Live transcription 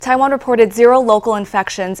Taiwan reported 0 local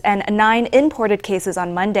infections and 9 imported cases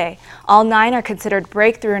on Monday. All 9 are considered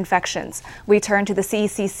breakthrough infections. We turn to the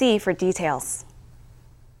CECC for details.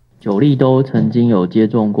 9例都曾经有接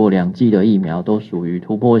种过2剂的疫苗，都属于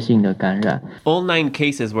突破性的感染。All 9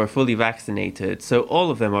 cases were fully vaccinated, so all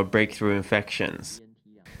of them are breakthrough infections.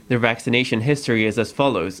 Their vaccination history is as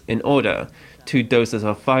follows, in order: 2 doses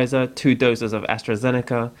of Pfizer, 2 doses of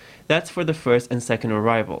AstraZeneca. That's for the first and second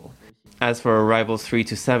arrival. As for arrivals 3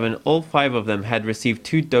 to 7, all 5 of them had received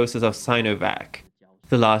 2 doses of Sinovac.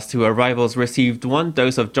 The last 2 arrivals received 1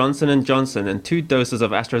 dose of Johnson & Johnson and 2 doses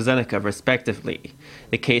of AstraZeneca respectively.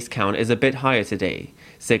 The case count is a bit higher today.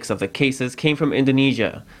 6 of the cases came from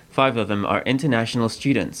Indonesia. 5 of them are international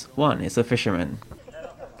students. 1 is a fisherman.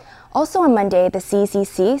 Also on Monday, the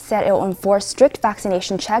CECC said it will enforce strict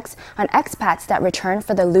vaccination checks on expats that return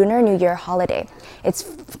for the Lunar New Year holiday. It's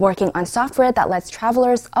working on software that lets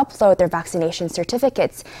travelers upload their vaccination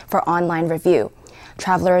certificates for online review.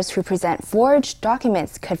 Travelers who present forged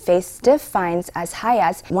documents could face stiff fines as high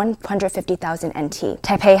as 150,000 NT.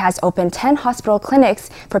 Taipei has opened 10 hospital clinics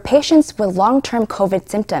for patients with long-term COVID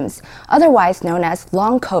symptoms, otherwise known as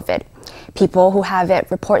long COVID. People who have it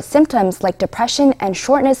report symptoms like depression and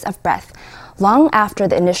shortness of breath long after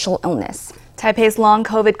the initial illness. Taipei's long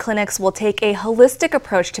COVID clinics will take a holistic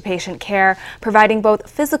approach to patient care, providing both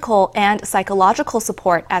physical and psychological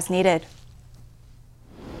support as needed.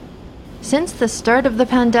 Since the start of the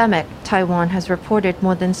pandemic, Taiwan has reported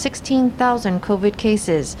more than 16,000 COVID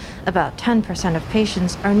cases. About 10% of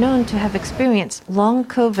patients are known to have experienced long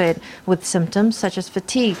COVID, with symptoms such as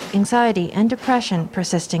fatigue, anxiety, and depression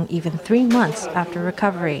persisting even 3 months after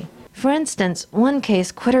recovery. For instance, one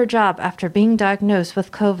case quit her job after being diagnosed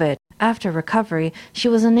with COVID. After recovery, she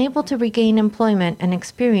was unable to regain employment and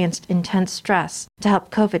experienced intense stress. To help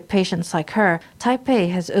COVID patients like her, Taipei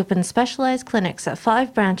has opened specialized clinics at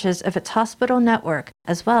 5 branches of its hospital network,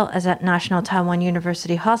 as well as at National Taiwan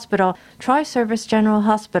University Hospital, Tri-Service General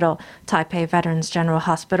Hospital, Taipei Veterans General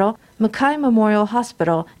Hospital, Mackay Memorial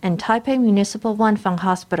Hospital, and Taipei Municipal Wanfang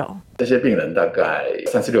Hospital. 这些病人大概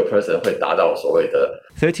36% 会达到所谓的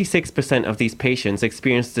 36% of these patients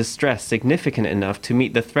experience distress significant enough to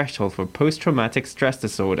meet the threshold for post-traumatic stress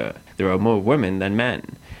disorder. There are more women than men.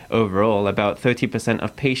 Overall, about 30%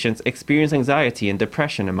 of patients experience anxiety and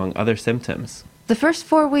depression among other symptoms. The first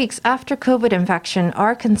 4 weeks after COVID infection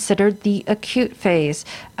are considered the acute phase.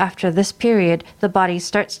 After this period, the body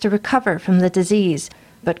starts to recover from the disease.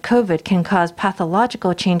 But COVID can cause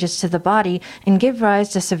pathological changes to the body and give rise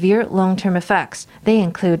to severe long-term effects. They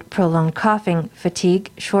include prolonged coughing,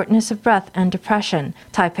 fatigue, shortness of breath, and depression.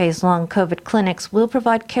 Taipei's long COVID clinics will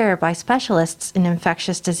provide care by specialists in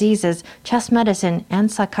infectious diseases, chest medicine,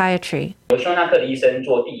 and psychiatry.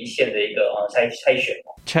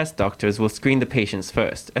 Chest doctors will screen the patients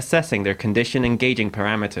first, assessing their condition and gauging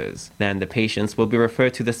parameters. Then the patients will be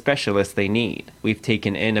referred to the specialists they need. We've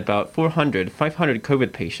taken in about 500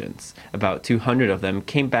 COVID patients. About 200 of them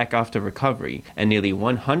came back after recovery, and nearly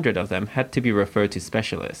 100 of them had to be referred to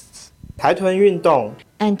specialists.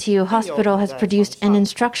 NTU Hospital has produced an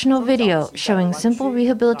instructional video showing simple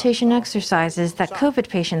rehabilitation exercises that COVID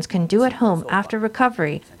patients can do at home after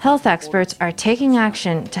recovery. Health experts are taking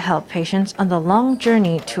action to help patients on the long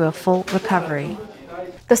journey to a full recovery.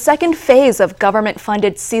 The second phase of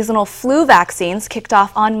government-funded seasonal flu vaccines kicked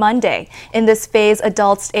off on Monday. In this phase,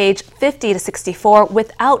 adults aged 50 to 64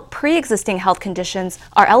 without pre-existing health conditions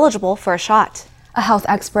are eligible for a shot. A health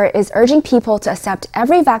expert is urging people to accept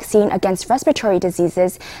every vaccine against respiratory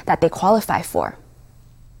diseases that they qualify for.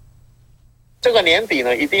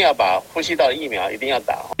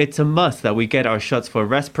 It's a must that we get our shots for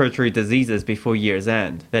respiratory diseases before year's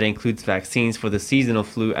end. That includes vaccines for the seasonal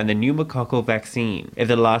flu and the pneumococcal vaccine. If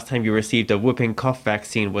the last time you received a whooping cough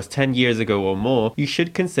vaccine was 10 years ago or more, you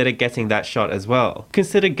should consider getting that shot as well.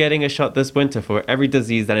 Consider getting a shot this winter for every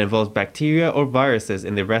disease that involves bacteria or viruses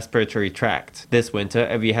in the respiratory tract. This winter,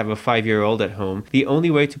 if you have a 5-year-old at home, the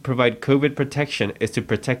only way to provide COVID protection is to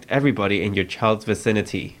protect everybody in your child's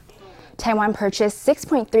vicinity. Taiwan purchased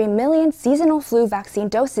 6.3 million seasonal flu vaccine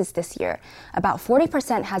doses this year. About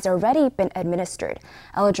 40% has already been administered.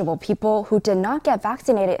 Eligible people who did not get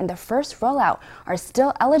vaccinated in the first rollout are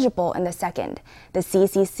still eligible in the second. The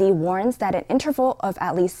CCC warns that an interval of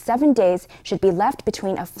at least 7 days should be left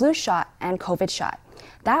between a flu shot and COVID shot.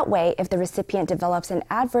 That way, if the recipient develops an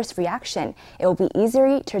adverse reaction, it will be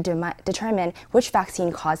easier to determine which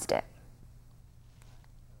vaccine caused it.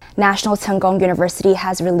 National Tsinghua Gong University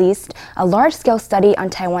has released a large-scale study on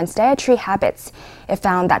Taiwan's dietary habits. It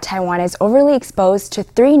found that Taiwan is overly exposed to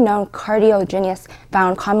 3 known carcinogens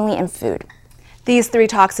found commonly in food. These 3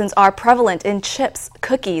 toxins are prevalent in chips,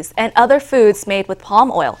 cookies, and other foods made with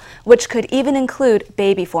palm oil, which could even include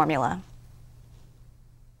baby formula.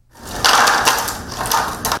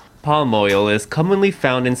 Palm oil is commonly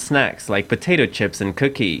found in snacks like potato chips and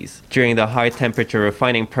cookies. During the high-temperature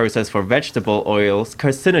refining process for vegetable oils,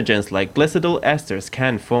 carcinogens like glycidyl esters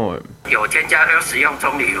can form. 有添加而使用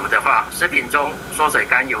棕榈油的话，食品中缩水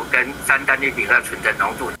甘油跟3单氯丙二醇的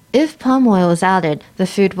浓度。 If palm oil is added, the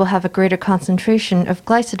food will have a greater concentration of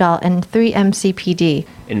glycidol and 3-MCPD.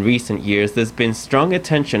 In recent years, there's been strong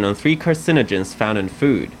attention on 3 carcinogens found in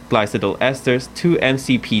food: glycidyl esters,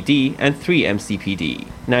 2-MCPD, and 3-MCPD.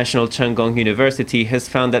 National Cheng Kung University has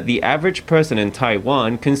found that the average person in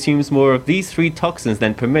Taiwan consumes more of these 3 toxins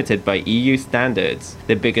than permitted by EU standards.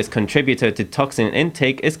 The biggest contributor to toxin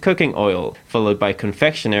intake is cooking oil, followed by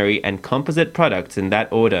confectionery and composite products in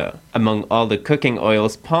that order. Among all the cooking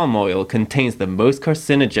oils, palm oil contains the most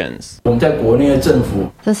carcinogens. 我们在国内的政府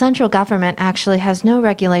The central government actually has no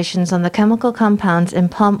regulations on the chemical compounds in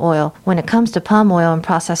palm oil. When it comes to palm oil and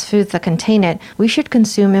processed foods that contain it, we should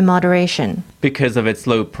consume in moderation. Because of its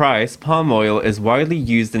low price, palm oil is widely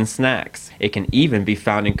used in snacks. It can even be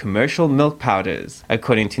found in commercial milk powders.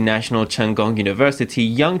 According to National Cheng Kung University,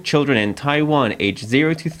 young children in Taiwan aged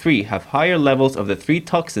 0 to 3 have higher levels of the 3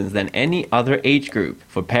 toxins than any other age group.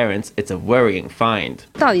 For parents, it's a worrying find.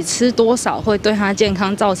 到底吃多少会对他健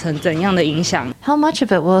康造成怎样的影响？ How much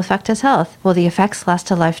of it will affect his health? Will the effects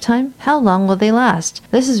last a lifetime? How long will they last?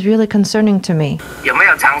 This is really concerning to me. 有没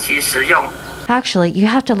有长期食用？ Actually, you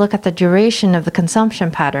have to look at the duration of the consumption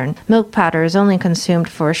pattern. Milk powder is only consumed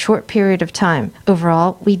for a short period of time.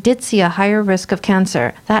 Overall, we did see a higher risk of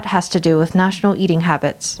cancer. That has to do with national eating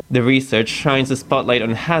habits. The research shines a spotlight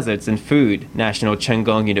on hazards in food. National Cheng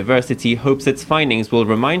Kung University hopes its findings will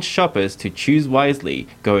remind shoppers to choose wisely,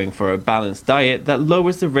 going for a balanced diet that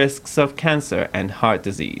lowers the risks of cancer and heart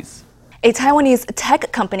disease. A Taiwanese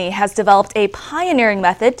tech company has developed a pioneering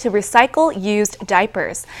method to recycle used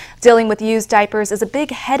diapers. Dealing with used diapers is a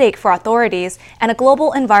big headache for authorities and a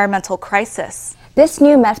global environmental crisis. This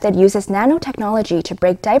new method uses nanotechnology to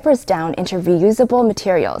break diapers down into reusable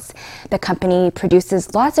materials. The company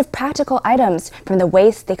produces lots of practical items from the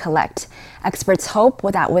waste they collect. Experts hope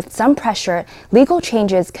that with some pressure, legal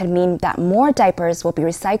changes could mean that more diapers will be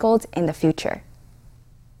recycled in the future.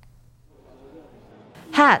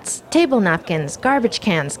 Hats, table napkins, garbage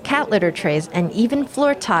cans, cat litter trays, and even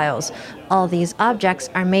floor tiles. All these objects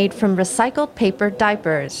are made from recycled paper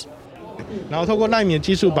diapers.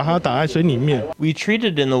 We treat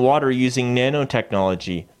it in the water using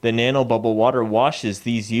nanotechnology. The nanobubble water washes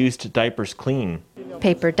these used diapers clean.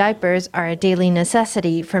 Paper diapers are a daily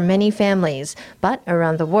necessity for many families, but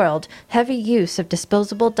around the world, heavy use of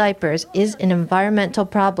disposable diapers is an environmental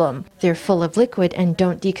problem. They're full of liquid and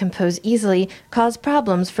don't decompose easily, cause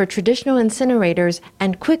problems for traditional incinerators,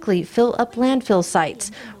 and quickly fill up landfill sites.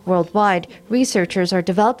 Worldwide, researchers are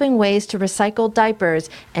developing ways to recycle diapers,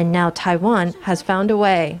 and now Taiwan has found a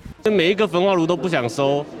way.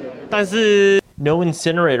 No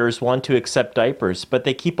incinerators want to accept diapers, but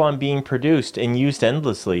they keep on being produced and used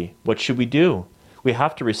endlessly. What should we do? We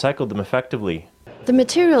have to recycle them effectively. The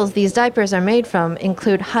materials these diapers are made from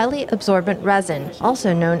include highly absorbent resin,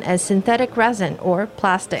 also known as synthetic resin or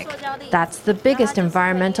plastic. That's the biggest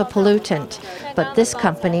environmental pollutant. But this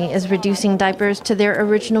company is reducing diapers to their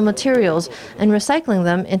original materials and recycling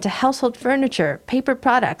them into household furniture, paper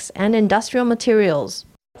products, and industrial materials.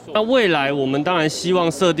 We'd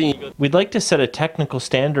like to set a technical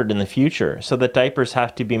standard in the future so that diapers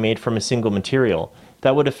have to be made from a single material.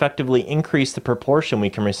 That would effectively increase the proportion we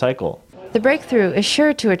can recycle. The breakthrough is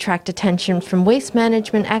sure to attract attention from waste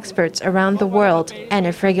management experts around the world, and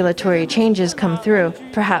if regulatory changes come through,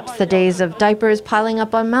 perhaps the days of diapers piling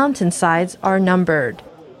up on mountainsides are numbered.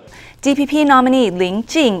 DPP nominee Lin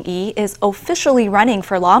Jingyi is officially running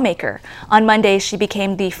for lawmaker. On Monday, she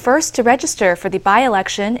became the first to register for the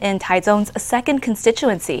by-election in Taichung's 2nd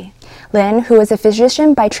constituency. Lin, who is a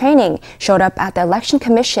physician by training, showed up at the election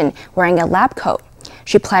commission wearing a lab coat.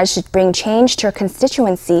 She pledged to bring change to her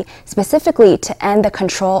constituency, specifically to end the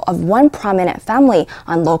control of one prominent family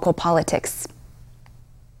on local politics.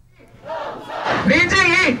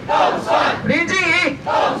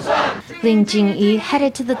 Lin Jingyi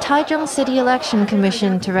headed to the Taichung City Election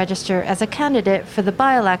Commission to register as a candidate for the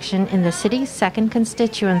by-election in the city's 2nd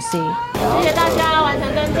constituency.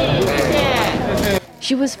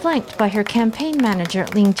 She was flanked by her campaign manager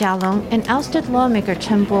Lin Jialong and ousted lawmaker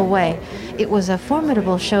Chen Bo-wei. It was a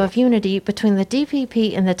formidable show of unity between the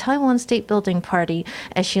DPP and the Taiwan State Building Party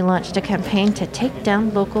as she launched a campaign to take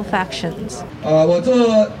down local factions.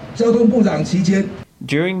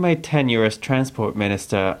 During my tenure as transport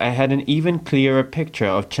minister, I had an even clearer picture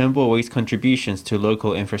of Chen Buowei's contributions to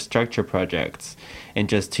local infrastructure projects. In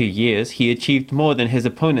just 2 years, he achieved more than his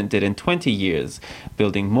opponent did in 20 years,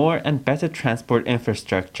 building more and better transport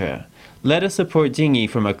infrastructure. Let us support Jing Yi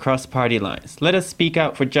from across party lines. Let us speak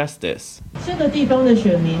out for justice.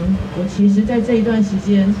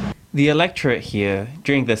 The electorate here,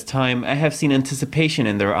 during this time, I have seen anticipation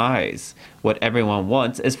in their eyes. What everyone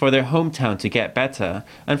wants is for their hometown to get better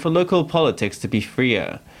and for local politics to be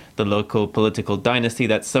freer. The local political dynasty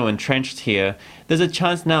that's so entrenched here, there's a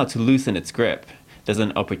chance now to loosen its grip. There's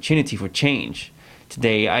an opportunity for change.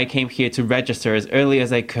 Today, I came here to register as early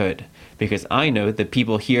as I could, because I know that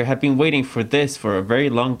people here have been waiting for this for a very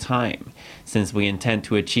long time. Since we intend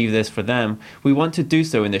to achieve this for them, we want to do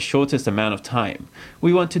so in the shortest amount of time.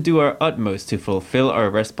 We want to do our utmost to fulfill our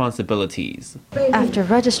responsibilities. After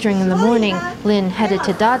registering in the morning, Lin headed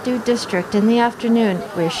to Dadu District in the afternoon,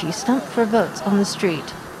 where she stumped for votes on the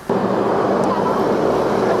street.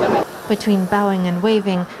 Between bowing and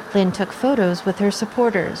waving, Lin took photos with her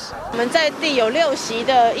supporters.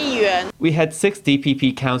 We had 6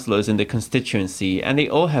 DPP councillors in the constituency, and they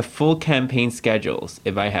all have full campaign schedules.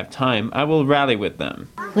 If I have time, I will rally with them.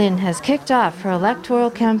 Lin has kicked off her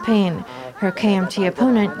electoral campaign. Her KMT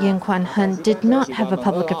opponent, Yin Kuan-hun, did not have a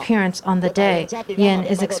public appearance on the day. Yin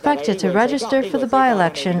is expected to register for the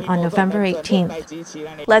by-election on November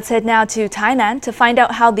 18th. Let's head now to Tainan to find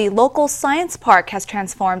out how the local science park has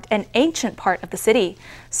transformed an ancient part of the city.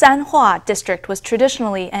 Sanhua District was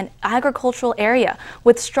traditionally an agricultural area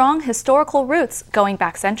with strong historical roots going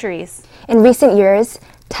back centuries. In recent years,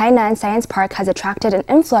 Tainan Science Park has attracted an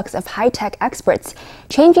influx of high-tech experts,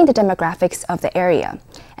 changing the demographics of the area.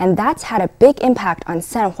 And that's had a big impact on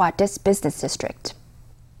Sanhua Business District.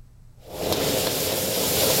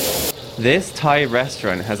 This Thai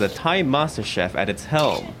restaurant has a Thai master chef at its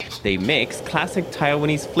helm. They mix classic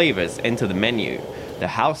Taiwanese flavors into the menu. The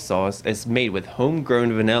house sauce is made with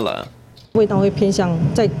homegrown vanilla. The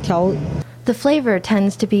flavor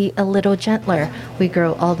tends to be a little gentler. We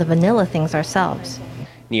grow all the vanilla things ourselves.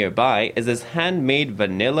 Nearby is this handmade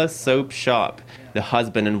vanilla soap shop. The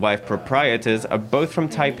husband and wife proprietors are both from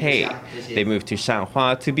Taipei. They moved to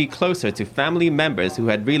Sanhua to be closer to family members who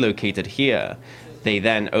had relocated here. They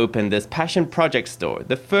then opened this passion project store,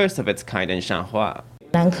 the first of its kind in Sanhua.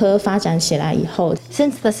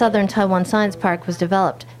 Since the Southern Taiwan Science Park was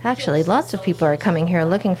developed, actually lots of people are coming here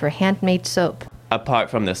looking for handmade soap. Apart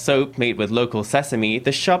from the soap made with local sesame,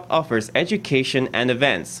 the shop offers education and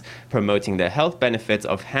events, promoting the health benefits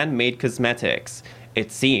of handmade cosmetics.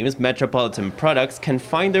 It seems metropolitan products can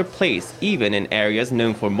find their place even in areas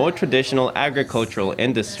known for more traditional agricultural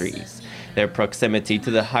industries. Their proximity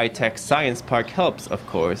to the high-tech science park helps, of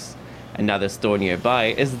course. Another store nearby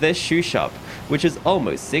is this shoe shop, which is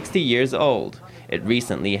almost 60 years old. It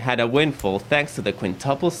recently had a windfall thanks to the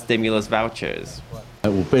quintuple stimulus vouchers.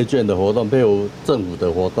 We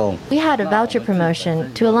had a voucher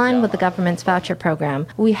promotion to align with the government's voucher program.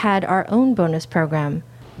 We had our own bonus program.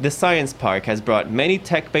 The science park has brought many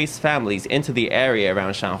tech-based families into the area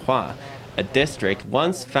around Sanhua, a district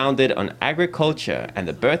once founded on agriculture and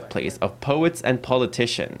the birthplace of poets and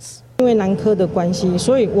politicians. Because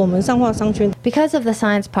of the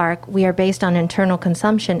science park, we are based on internal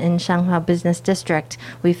consumption in Sanhua Business District.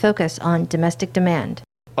 We focus on domestic demand.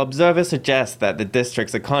 Observers suggest that the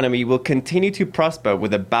district's economy will continue to prosper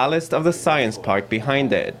with the ballast of the science park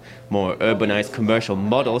behind it. More urbanized commercial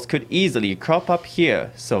models could easily crop up here,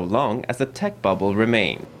 so long as the tech bubble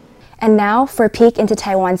remains. And now for a peek into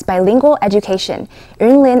Taiwan's bilingual education.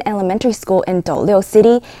 Yunlin Elementary School in Douliu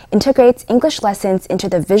City integrates English lessons into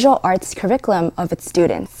the visual arts curriculum of its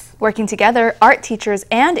students. Working together, art teachers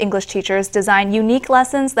and English teachers design unique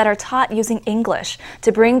lessons that are taught using English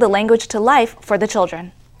to bring the language to life for the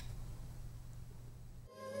children.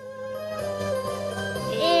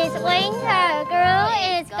 It's winter. Gru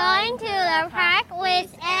is going to the park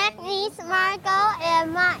with Agnes, Margot,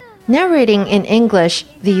 and Mike. Narrating in English,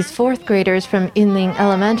 these 4th graders from Yunlin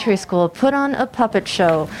Elementary School put on a puppet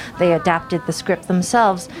show. They adapted the script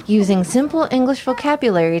themselves, using simple English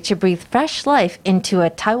vocabulary to breathe fresh life into a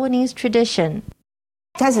Taiwanese tradition.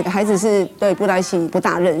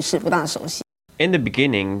 In the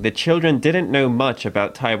beginning, the children didn't know much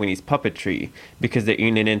about Taiwanese puppetry. Because the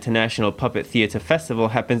Yunlin International Puppet Theatre Festival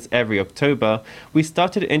happens every October, we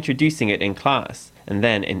started introducing it in class. And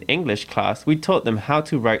then in English class, we taught them how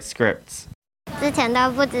to write scripts.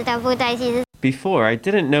 Before, I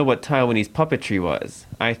didn't know what Taiwanese puppetry was.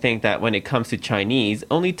 I think that when it comes to Chinese,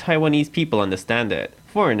 only Taiwanese people understand it.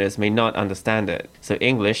 Foreigners may not understand it. So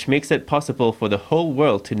English makes it possible for the whole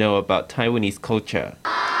world to know about Taiwanese culture.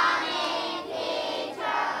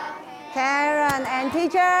 Karen and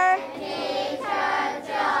teacher.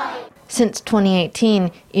 Since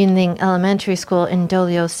 2018, Yunling Elementary School in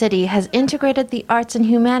Dolio City has integrated the arts and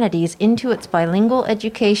humanities into its bilingual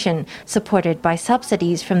education, supported by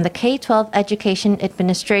subsidies from the K-12 Education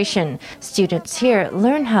Administration. Students here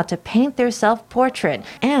learn how to paint their self-portrait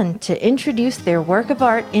and to introduce their work of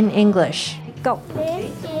art in English. Go.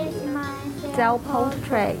 This is my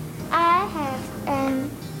Self-portrait. I have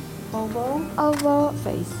an oval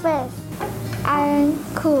face. I'm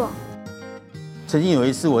cool.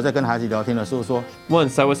 Once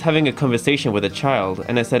I was having a conversation with a child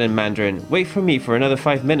and I said in Mandarin, "Wait for me for another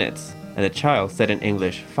 5 minutes." And the child said in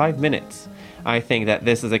English, 5 minutes. I think that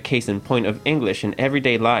this is a case in point of English in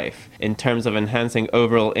everyday life. In terms of enhancing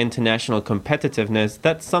overall international competitiveness,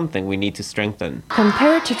 that's something we need to strengthen.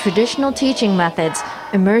 Compared to traditional teaching methods,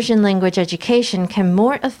 immersion language education can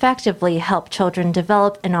more effectively help children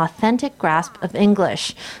develop an authentic grasp of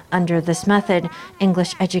English. Under this method,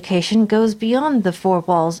 English education goes beyond the four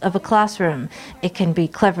walls of a classroom. It can be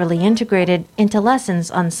cleverly integrated into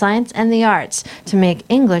lessons on science and the arts to make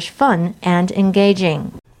English fun and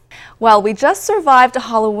engaging. Well, we just survived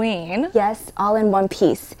Halloween. Yes, all in one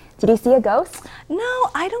piece. Did you see a ghost? No,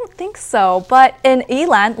 I don't think so. But in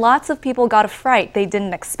Yilan, lots of people got a fright they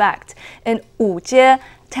didn't expect. In Wujie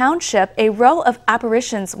Township, a row of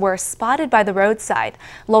apparitions were spotted by the roadside.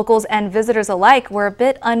 Locals and visitors alike were a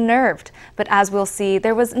bit unnerved. But as we'll see,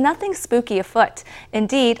 there was nothing spooky afoot.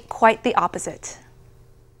 Indeed, quite the opposite.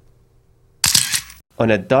 On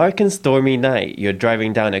a dark and stormy night, you're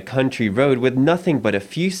driving down a country road with nothing but a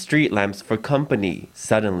few street lamps for company.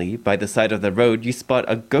 Suddenly, by the side of the road, you spot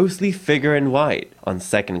a ghostly figure in white. On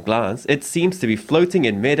second glance, it seems to be floating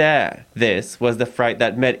in mid-air. This was the fright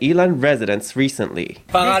that met Yilan residents recently.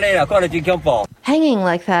 Hanging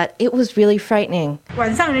like that, it was really frightening.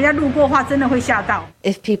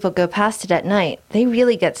 If people go past it at night, they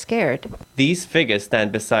really get scared. These figures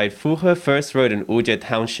stand beside Fuhe First Road in Wujie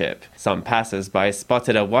Township. Some passers-by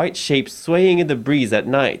spotted a white shape swaying in the breeze at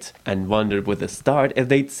night and wondered with a start if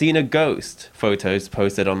they'd seen a ghost. Photos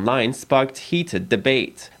posted online sparked heated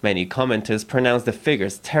debate. Many commenters pronounced the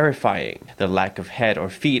figures terrifying. The lack of head or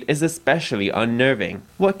feet is especially unnerving.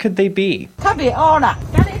 What could they be?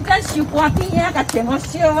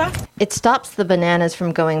 It stops the bananas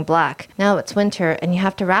from going black. Now it's winter and you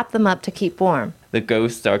have to wrap them up to keep warm. The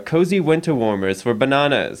ghosts are cozy winter warmers for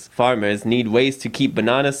bananas. Farmers need ways to keep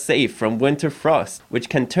bananas safe from winter frost, which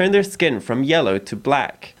can turn their skin from yellow to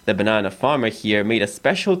black. The banana farmer here made a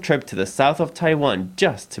special trip to the south of Taiwan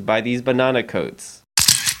just to buy these banana coats.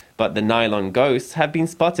 But the nylon ghosts have been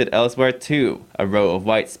spotted elsewhere too. A row of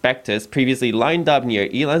white specters previously lined up near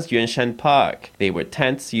Yilan's Yuanshan Park. They were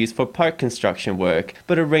tents used for park construction work,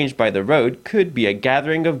 but arranged by the road could be a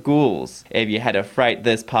gathering of ghouls. If you had a fright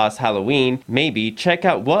this past Halloween, maybe check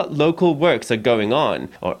out what local works are going on,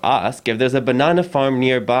 or ask if there's a banana farm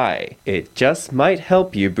nearby. It just might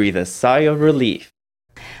help you breathe a sigh of relief.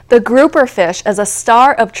 The grouper fish is a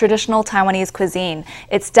star of traditional Taiwanese cuisine,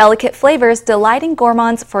 its delicate flavors delighting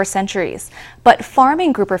gourmands for centuries. But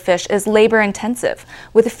farming grouper fish is labor-intensive.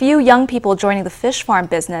 With few young people joining the fish farm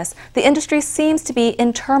business, the industry seems to be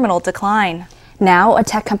in terminal decline. Now, a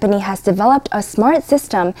tech company has developed a smart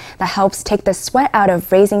system that helps take the sweat out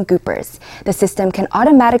of raising groupers. The system can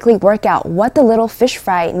automatically work out what the little fish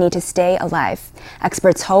fry need to stay alive.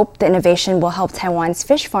 Experts hope the innovation will help Taiwan's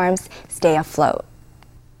fish farms stay afloat.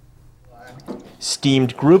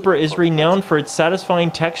 Steamed grouper is renowned for its satisfying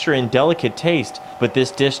texture and delicate taste, but this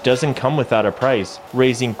dish doesn't come without a price.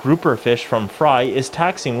 Raising grouper fish from fry is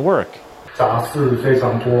taxing work. There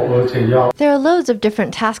are loads of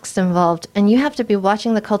different tasks involved, and you have to be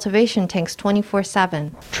watching the cultivation tanks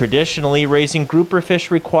 24/7. Traditionally, raising grouper fish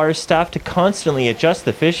requires staff to constantly adjust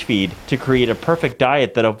the fish feed to create a perfect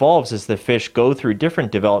diet that evolves as the fish go through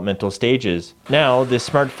different developmental stages. Now, this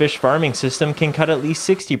smart fish farming system can cut at least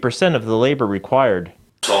 60% of the labor required.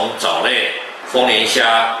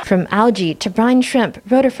 From algae to brine shrimp,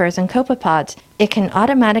 rotifers, and copepods, it can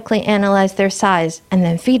automatically analyze their size and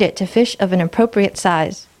then feed it to fish of an appropriate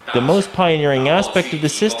size. The most pioneering aspect of the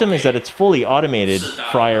system is that it's fully automated.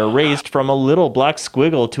 Fry are raised from a little black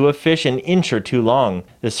squiggle to a fish an inch or two long.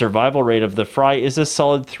 The survival rate of the fry is a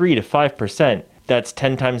solid 3 to 5%. That's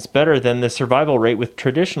 10 times better than the survival rate with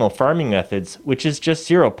traditional farming methods, which is just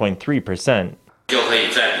 0.3%.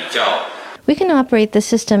 We can operate the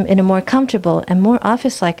system in a more comfortable and more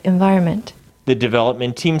office-like environment. The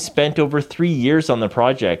development team spent over 3 years on the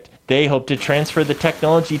project. They hope to transfer the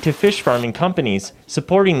technology to fish farming companies,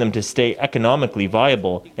 supporting them to stay economically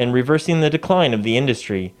viable and reversing the decline of the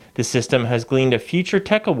industry. The system has gleaned a Future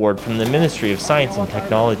Tech Award from the Ministry of Science and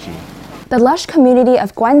Technology. The lush community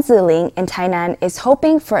of Guanziling in Tainan is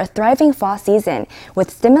hoping for a thriving fall season,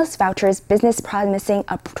 with stimulus vouchers business promising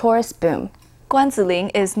a tourist boom. Guanziling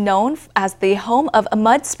is known as the home of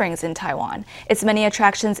mud springs in Taiwan. Its many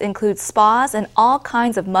attractions include spas and all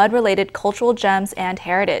kinds of mud-related cultural gems and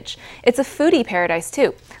heritage. It's a foodie paradise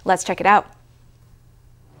too. Let's check it out.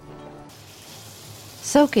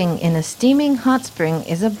 Soaking in a steaming hot spring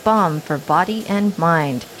is a balm for body and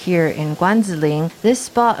mind. Here in Guanziling, this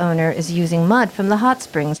spa owner is using mud from the hot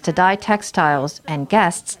springs to dye textiles, and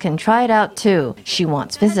guests can try it out too. She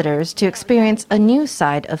wants visitors to experience a new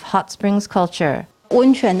side of hot springs culture.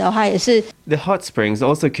 The hot springs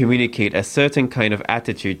also communicate a certain kind of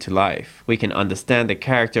attitude to life. We can understand the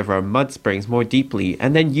character of our mud springs more deeply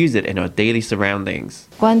and then use it in our daily surroundings.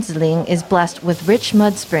 Guanziling is blessed with rich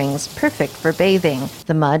mud springs, perfect for bathing.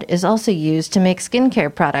 The mud is also used to make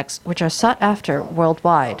skincare products, which are sought after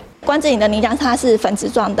worldwide. The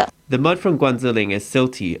mud from Guanziling is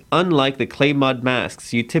silty, unlike the clay mud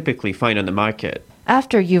masks you typically find on the market.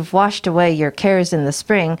 After you've washed away your cares in the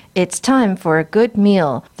spring, it's time for a good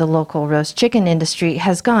meal. The local roast chicken industry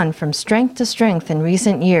has gone from strength to strength in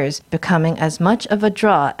recent years, becoming as much of a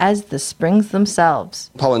draw as the springs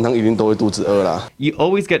themselves. You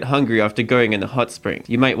always get hungry after going in the hot springs.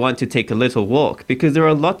 You might want to take a little walk because there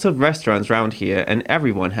are lots of restaurants around here and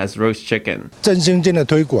everyone has roast chicken. With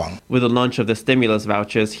the launch of the stimulus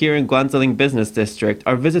vouchers here in Guanziling Business District,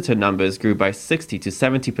 our visitor numbers grew by 60 to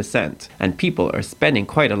 70%, and people are spending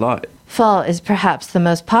quite a lot. Fall is perhaps the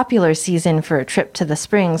most popular season for a trip to the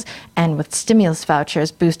springs, and with stimulus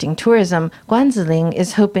vouchers boosting tourism, Guanziling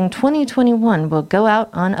is hoping 2021 will go out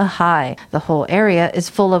on a high. The whole area is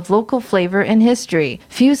full of local flavor and history.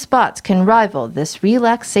 Few spots can rival this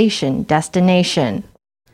relaxation destination.